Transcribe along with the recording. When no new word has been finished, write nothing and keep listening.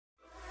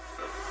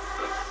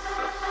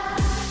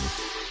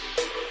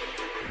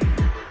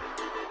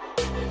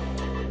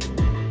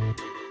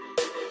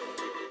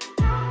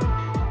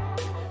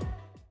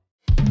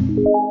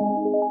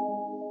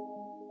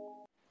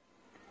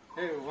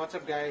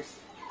What's up guys,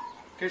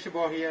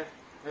 KeshuBoy here,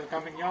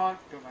 welcoming you all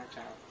to my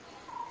channel.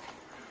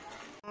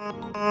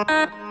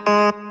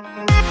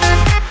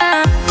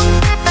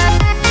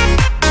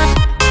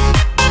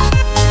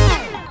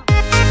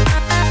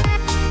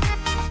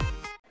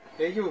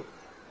 Hey you.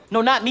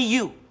 No, not me,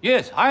 you.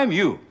 Yes, I am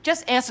you.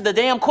 Just answer the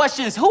damn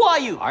questions. Who are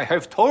you? I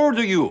have told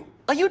you.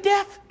 Are you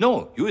deaf?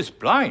 No, you is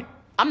blind.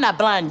 I'm not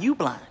blind, you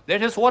blind.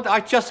 That is what I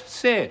just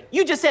said.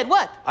 You just said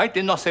what? I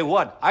did not say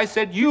what. I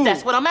said you.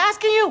 That's what I'm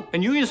asking you.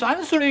 And you is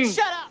answering.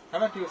 Shut up.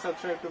 Haven't you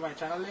subscribed to my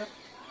channel yet?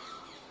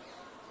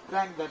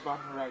 Crank that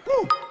button right.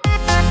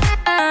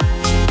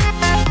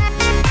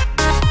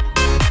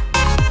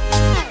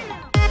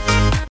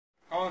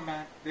 Oh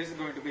man, this is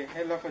going to be a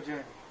hell of a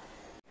journey.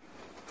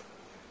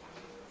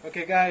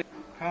 Okay guys,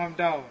 calm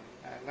down.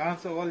 I'll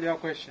answer all your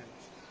questions.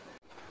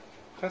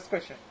 First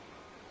question.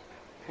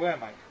 Who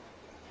am I?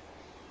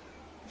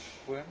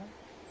 Who am I?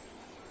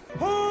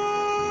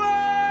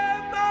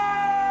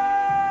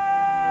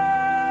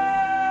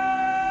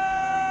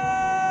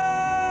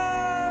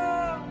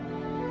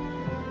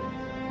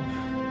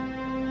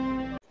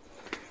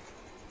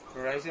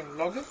 Rising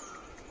vlogger.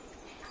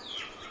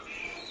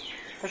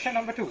 Question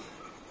number 2.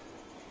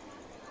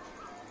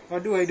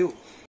 What do I do?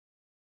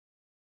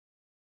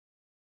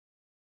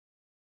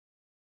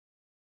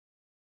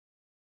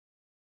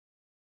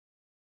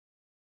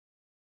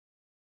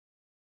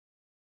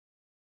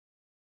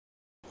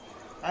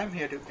 I'm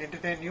here to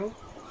entertain you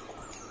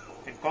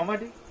in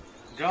comedy,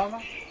 drama,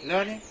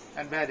 learning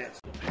and badass.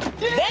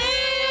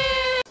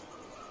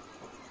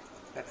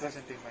 That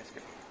wasn't in my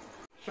script.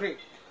 3.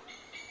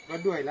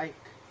 What do I like?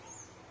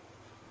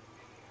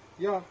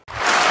 Yeah.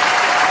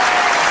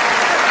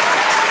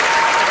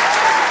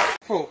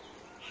 4.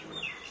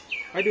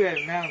 Why do I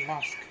wear a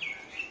mask?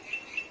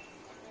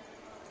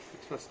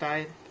 It's for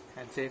style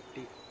and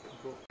safety.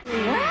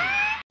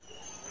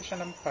 Question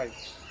number 5.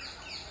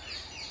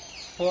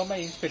 Who are my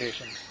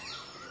inspirations?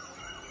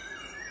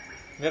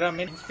 There are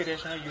many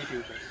inspirational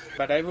YouTubers,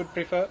 but I would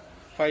prefer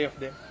 5 of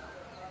them.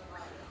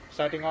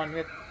 Starting on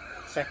with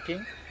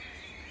King,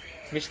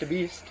 Mr.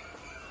 Beast,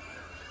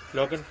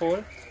 Logan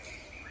Paul,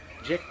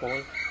 Jake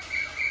Paul,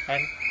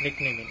 and Nick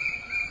Nimin.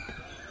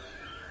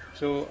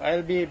 So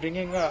I'll be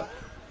bringing a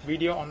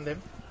video on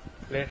them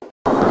later.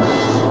 I'm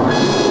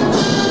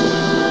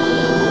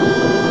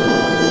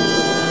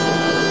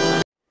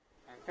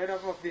fed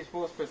up of these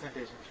post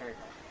presentations right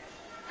now.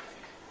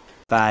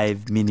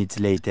 5 minutes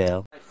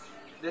later.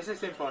 This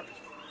is important.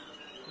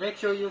 Make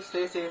sure you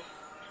stay safe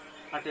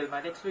until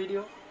my next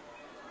video.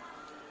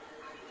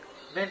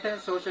 Maintain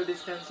social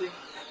distancing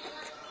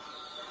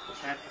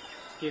and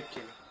keep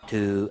chilling.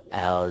 2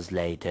 hours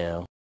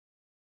later.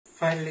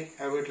 Finally,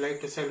 I would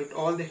like to salute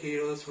all the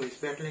heroes who is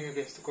battling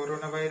against the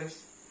coronavirus.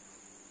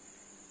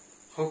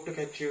 Hope to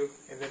catch you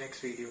in the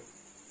next video.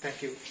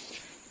 Thank you.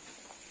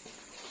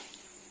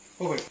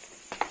 Oh wait.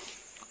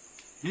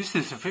 Is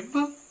this a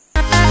fitball?